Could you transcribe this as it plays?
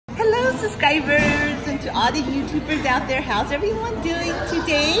subscribers and to all the YouTubers out there. How's everyone doing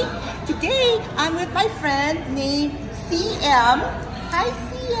today? Today, I'm with my friend named CM. Hi,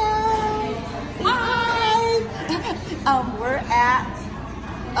 CM. Hi. We're at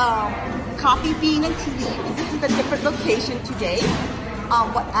Coffee Bean and Tea Leaf, and this is a different location today.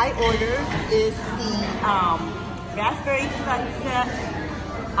 What I ordered is the Raspberry Sunset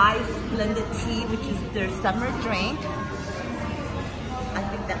Ice Blended Tea, which is their summer drink. I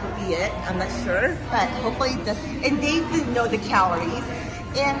think that would be it. I'm not sure, but hopefully this. And they didn't know the calories.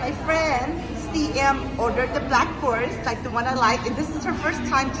 And my friend CM ordered the Black Forest, like the one I like, and this is her first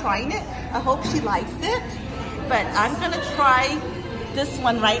time trying it. I hope she likes it. But I'm gonna try this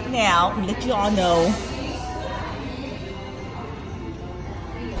one right now and let you all know.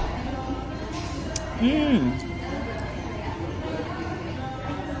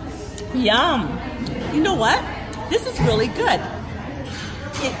 Yum. You know what? This is really good.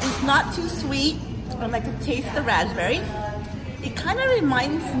 It is not too sweet. I can taste the raspberry. It kind of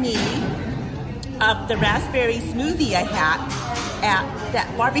reminds me of the raspberry smoothie I had at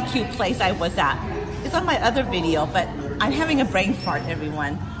that barbecue place I was at. It's on my other video, but I'm having a brain fart,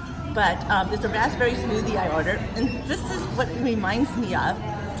 everyone. But there's a raspberry smoothie I ordered, and this is what it reminds me of.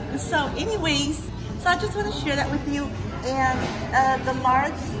 So anyways, so I just want to share that with you. And the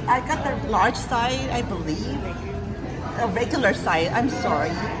large, I got the large side, I believe. A regular size, I'm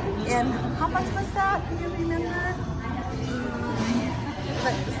sorry. And how much was that? Do you remember?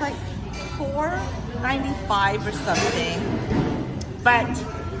 It's like $4.95 or something. But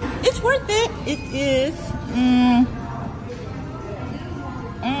it's worth it. It is.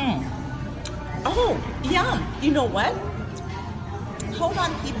 Oh, yum. You know what? Hold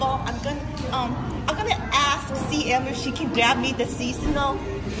on, people. I'm gonna ask CM if she can grab me the seasonal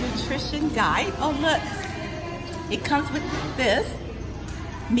nutrition guide. Oh, look. It comes with this.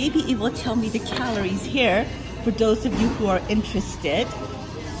 Maybe it will tell me the calories here for those of you who are interested.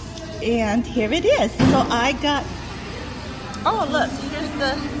 And here it is. So I got, oh look, here's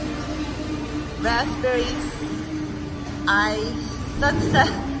the raspberry sunset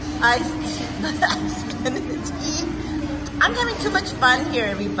iced tea. I'm having too much fun here,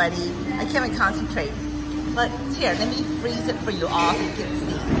 everybody. I can't even concentrate. But here, let me freeze it for you all so you can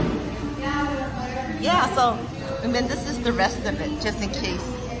see. Yeah, so, and then this is the rest of it, just in case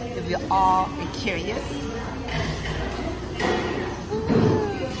if you all are curious.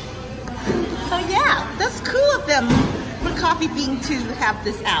 So yeah, that's cool of them for Coffee Bean to have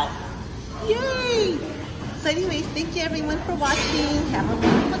this out. Yay! So anyways, thank you everyone for watching. Have a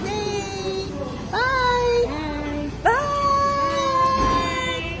wonderful day. Bye! Bye!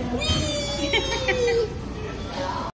 Bye!